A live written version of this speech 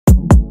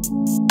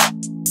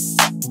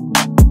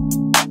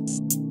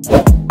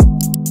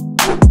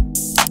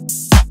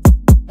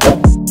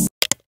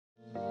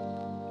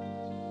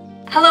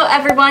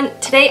everyone,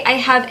 today I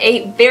have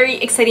a very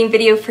exciting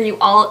video for you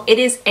all. It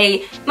is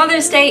a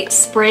Mother's Day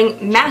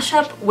spring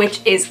mashup, which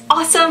is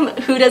awesome.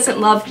 Who doesn't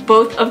love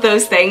both of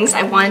those things?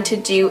 I wanted to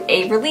do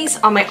a release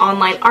on my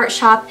online art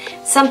shop,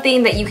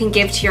 something that you can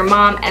give to your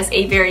mom as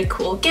a very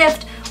cool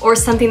gift, or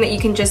something that you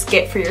can just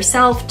get for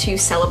yourself to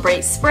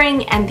celebrate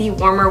spring and the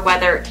warmer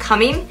weather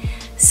coming.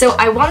 So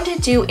I wanted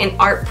to do an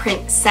art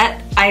print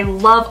set. I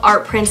love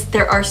art prints.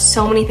 There are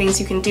so many things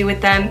you can do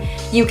with them.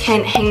 You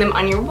can hang them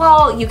on your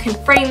wall, you can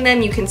frame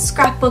them, you can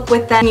scrapbook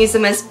with them, use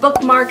them as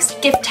bookmarks,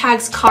 gift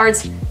tags,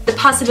 cards. The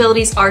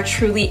possibilities are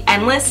truly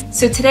endless.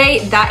 So today,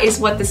 that is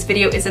what this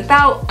video is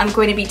about. I'm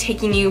going to be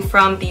taking you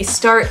from the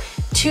start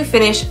to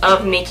finish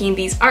of making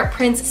these art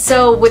prints.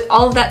 So with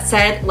all of that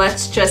said,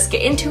 let's just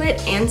get into it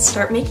and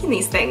start making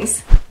these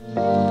things.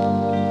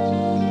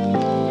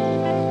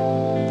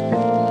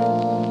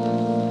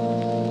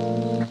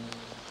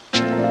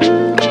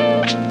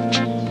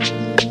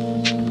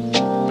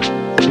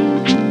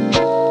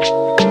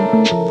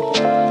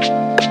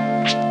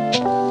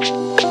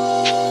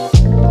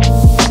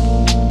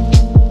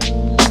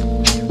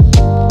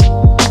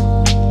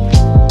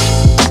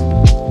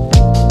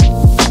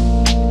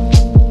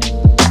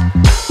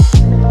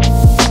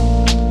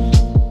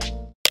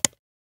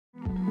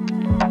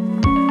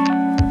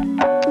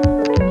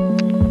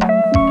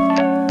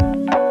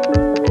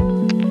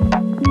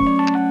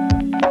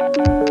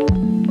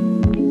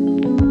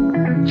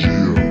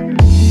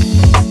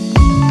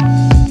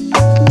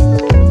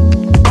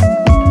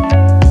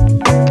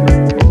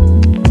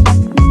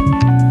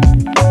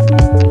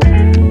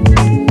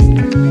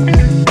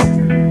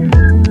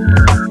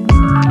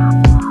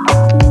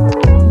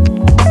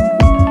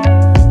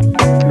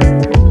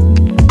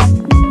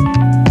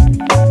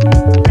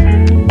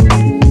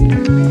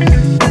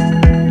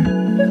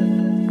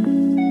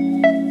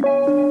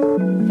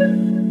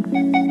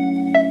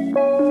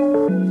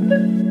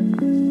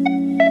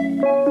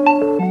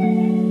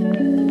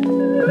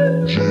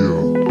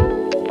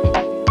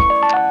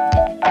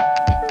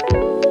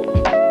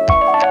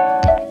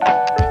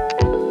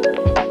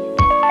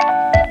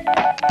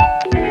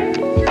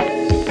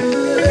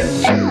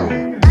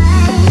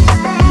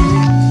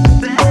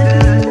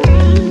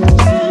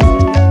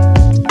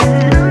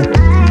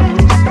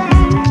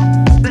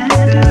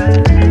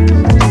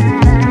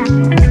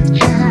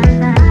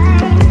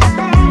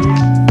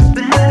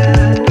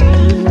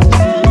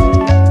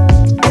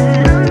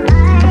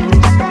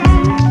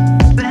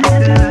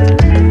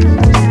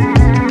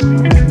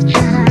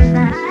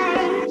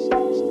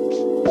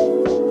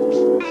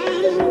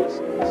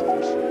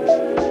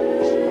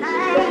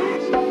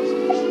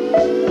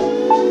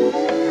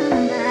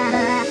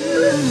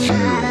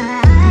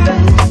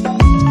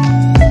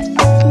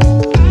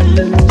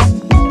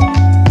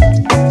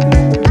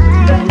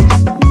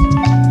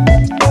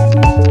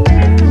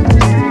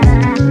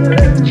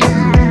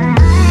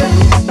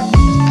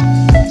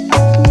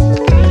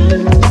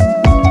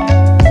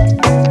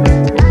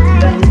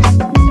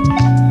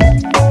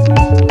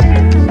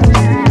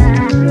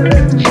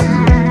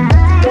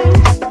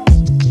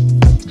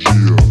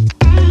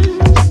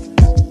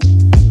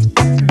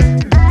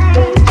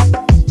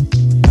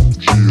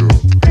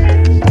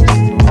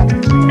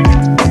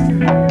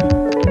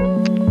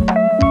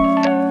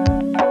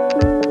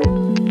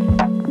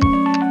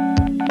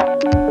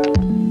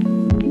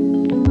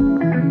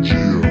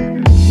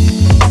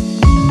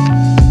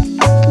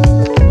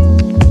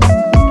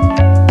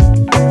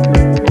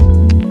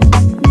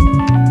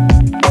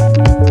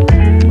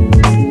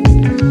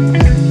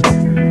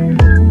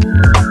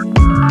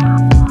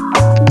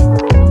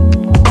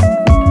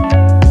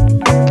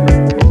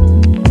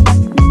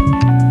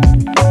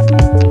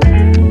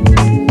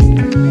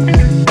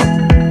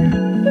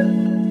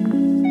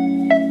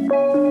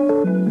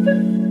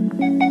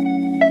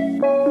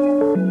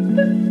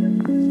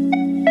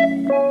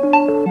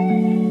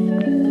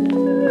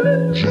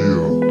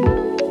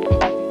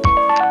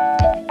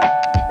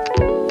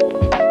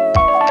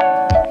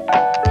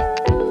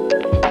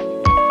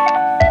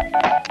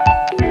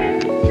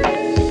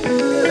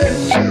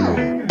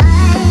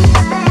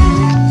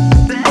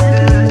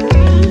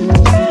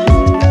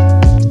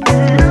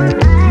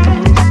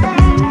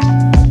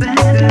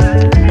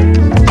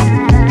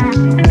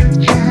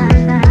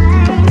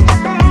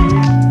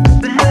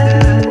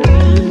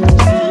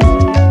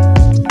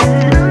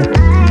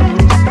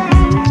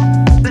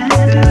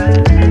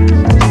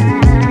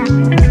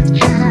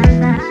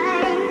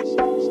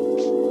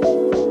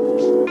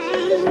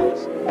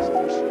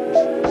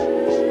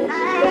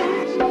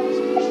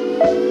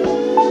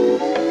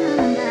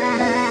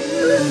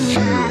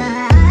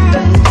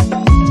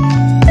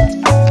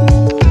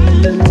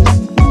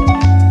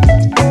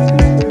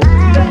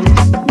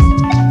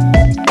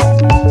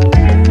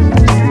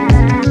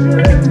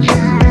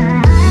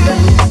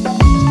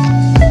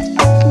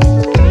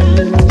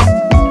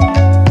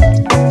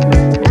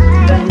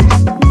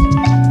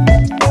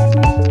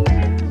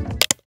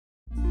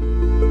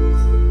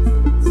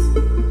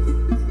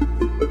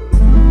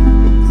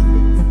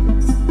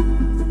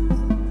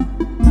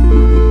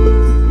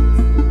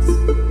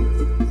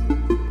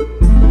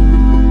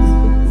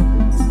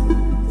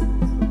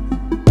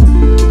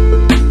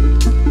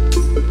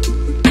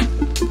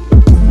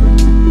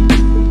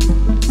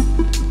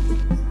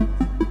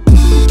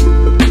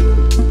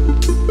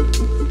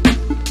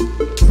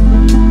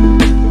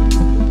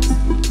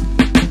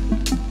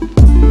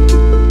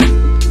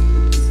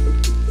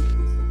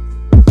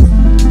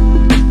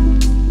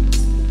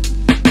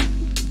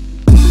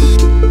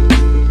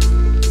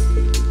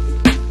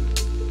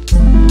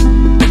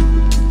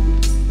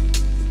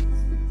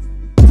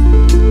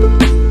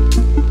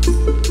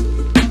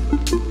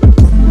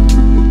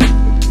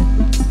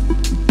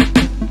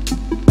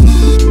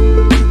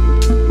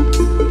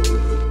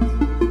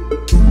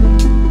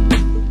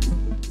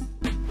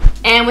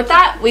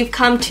 that, we've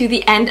come to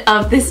the end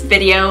of this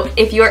video.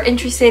 If you are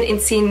interested in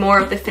seeing more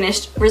of the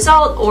finished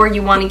result, or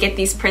you want to get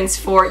these prints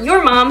for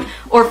your mom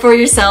or for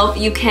yourself,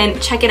 you can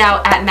check it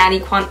out at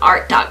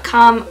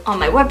maddiecuanart.com on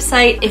my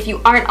website. If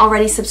you aren't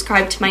already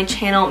subscribed to my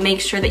channel,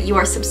 make sure that you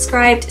are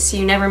subscribed so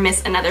you never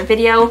miss another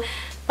video.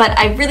 But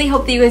I really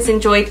hope that you guys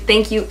enjoyed.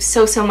 Thank you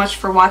so much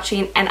for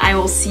watching, and I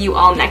will see you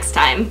all next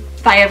time.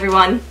 Bye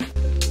everyone.